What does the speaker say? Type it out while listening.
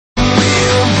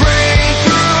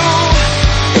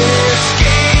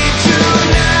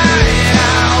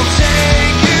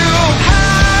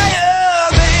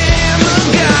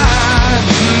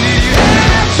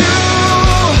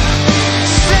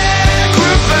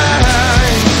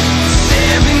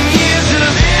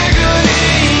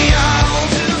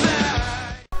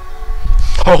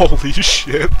Holy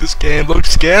shit, this game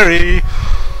looks scary.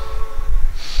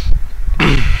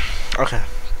 Okay.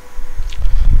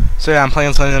 So yeah, I'm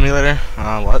playing Sunny Emulator.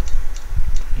 What?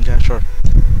 Yeah, sure.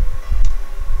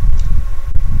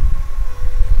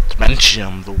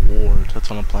 Dementium, the Ward. That's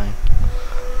what I'm playing.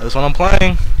 That's what I'm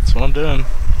playing. That's what I'm doing.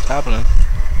 It's happening.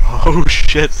 Oh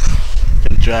shit.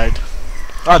 Getting dragged.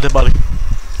 Oh, dead body.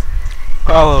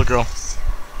 Oh, little girl.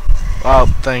 Oh,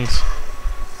 things.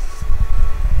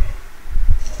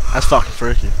 That's fucking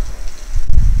freaky.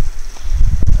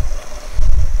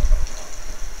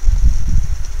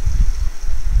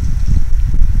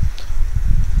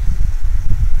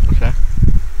 Okay.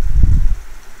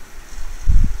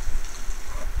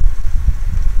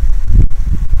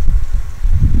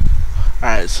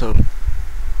 Alright, so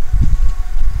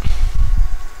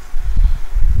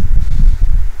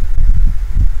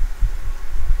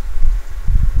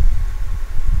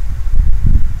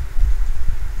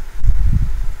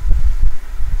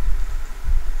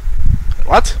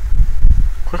what?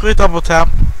 Quickly double tap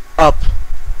up.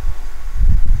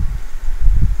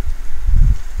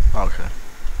 Okay.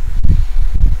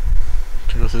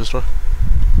 Can you go through this door?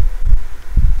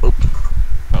 Oop.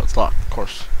 No, it's locked, of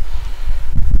course.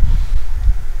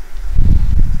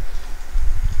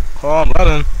 Oh, I'm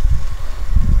running.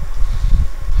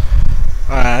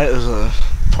 Alright, there's a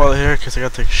toilet here because I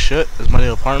gotta take a shit. There's my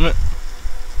new apartment.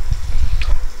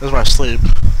 This is where I sleep.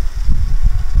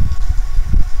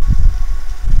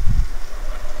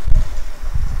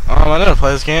 I never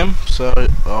play this game, so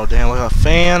oh damn, look at a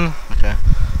fan. Okay.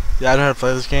 Yeah, I never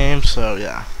play this game, so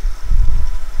yeah.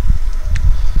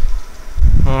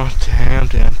 Oh damn.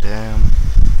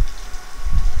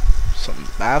 Something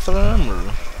in the bathroom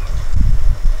or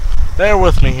bear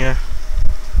with me here.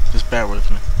 Just bear with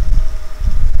me.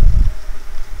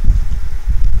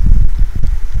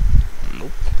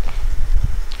 Nope.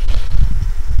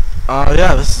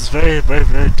 Yeah, this is very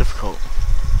difficult.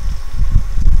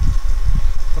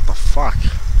 What the fuck?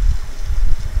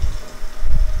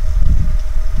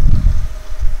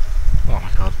 Oh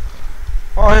my god.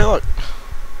 Oh hey, look.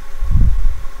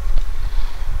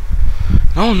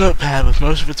 No notepad with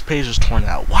most of its pages torn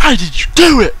out. Why did you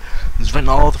do it? It's written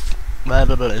all the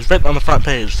it's written on the front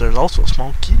page. There's also a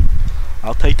small key.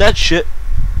 I'll take that shit.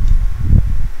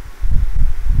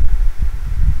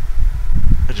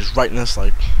 I just writing this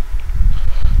like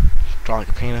draw like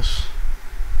a penis.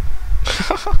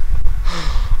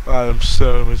 I am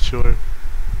so mature.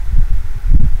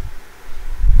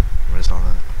 Where's all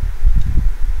that?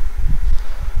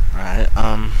 Alright,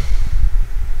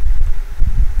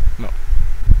 no.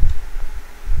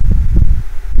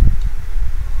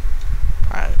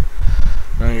 Alright.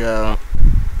 We're gonna go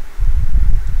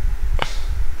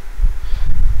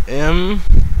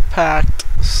Impact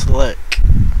Slick.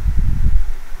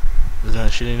 Isn't that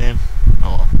a shitty name?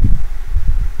 Oh well.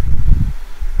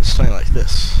 It's something like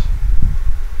this.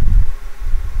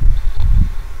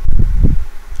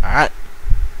 Alright.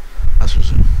 Let's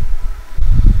resume.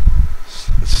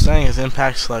 It's saying is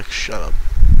Impact Select. Shut up.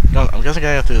 I'm guessing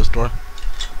I gotta go through this door.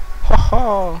 Ha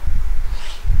ha!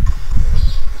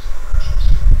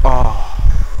 Oh.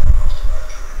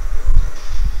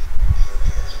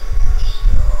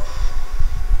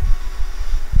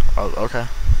 Oh, okay.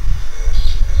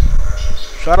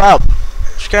 Shut up!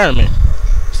 You're scaring me.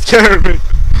 You're scaring me.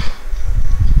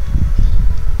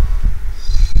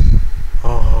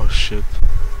 Oh shit.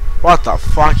 What the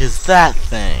fuck is that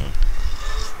thing?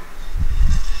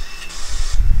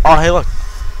 Oh, hey, look.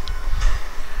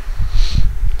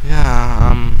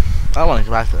 Yeah, I want to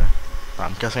go back there. But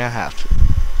I'm guessing I have to.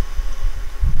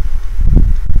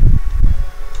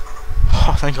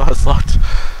 Oh, thank God it's locked.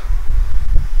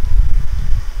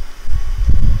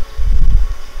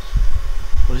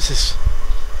 What is this?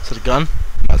 Is it a gun?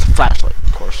 No, it's a flashlight,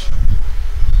 of course.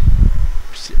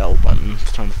 Where's the L button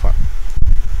to turn the fire?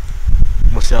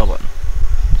 What's the L button?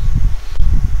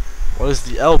 What is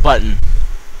the L button?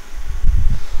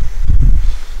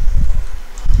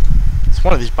 It's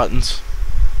one of these buttons.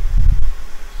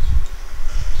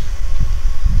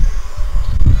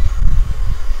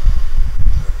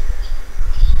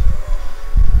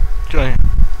 Get on here.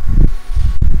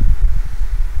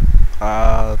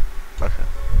 Okay.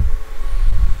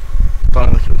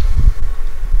 Don't look good.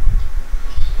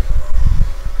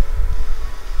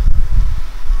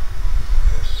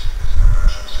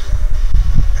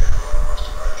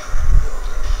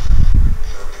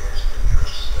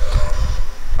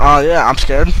 Yeah, I'm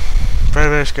scared.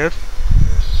 Very scared.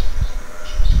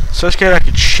 So scared I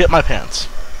could shit my pants.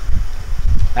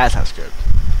 That's how scared.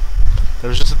 There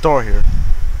was just a door here.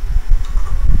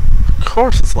 Of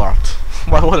course it's locked.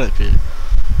 Why wouldn't it be?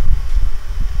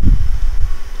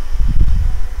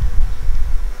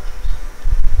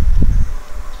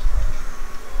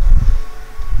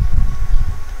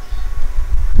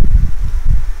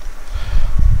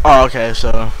 Oh, okay,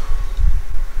 so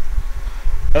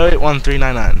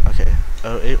 081399. Okay,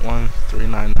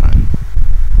 081399.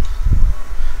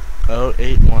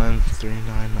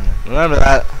 081399. Remember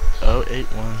that.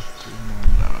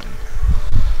 081399.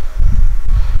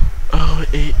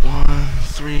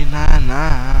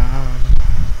 081399.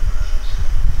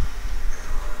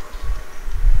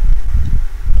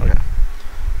 Okay.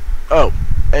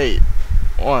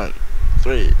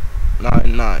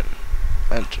 081399.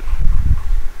 Enter.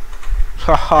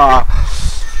 Haha.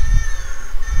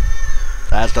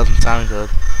 That doesn't sound good.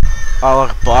 Oh,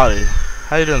 look, body.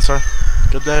 How you doing, sir?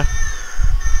 Good day?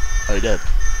 Oh, you did.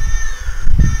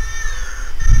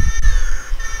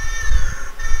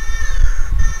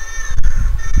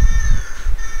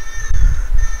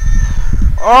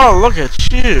 Oh, look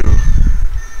at you.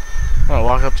 I'm gonna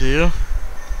walk up to you.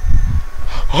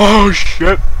 Oh,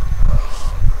 shit.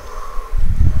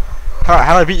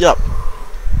 How do I beat you up?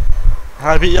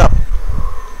 How do I beat you up?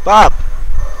 Bob!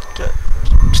 Okay.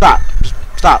 Stop.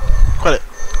 Stop. Quit it.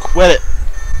 Quit it.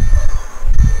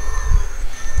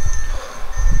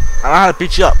 I know how to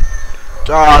beat you up.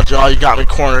 Oh, Joe, you got me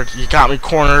cornered. You got me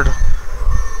cornered.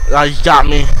 Oh, you got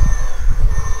me.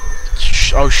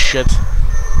 Oh, shit.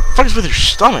 What the fuck is with your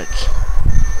stomach?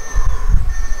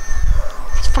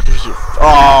 What the fuck is with your...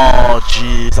 Oh,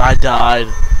 jeez. I died.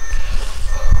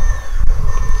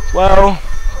 Well...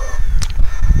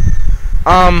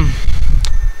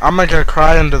 I'm not gonna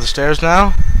cry under the stairs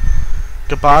now.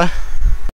 Goodbye.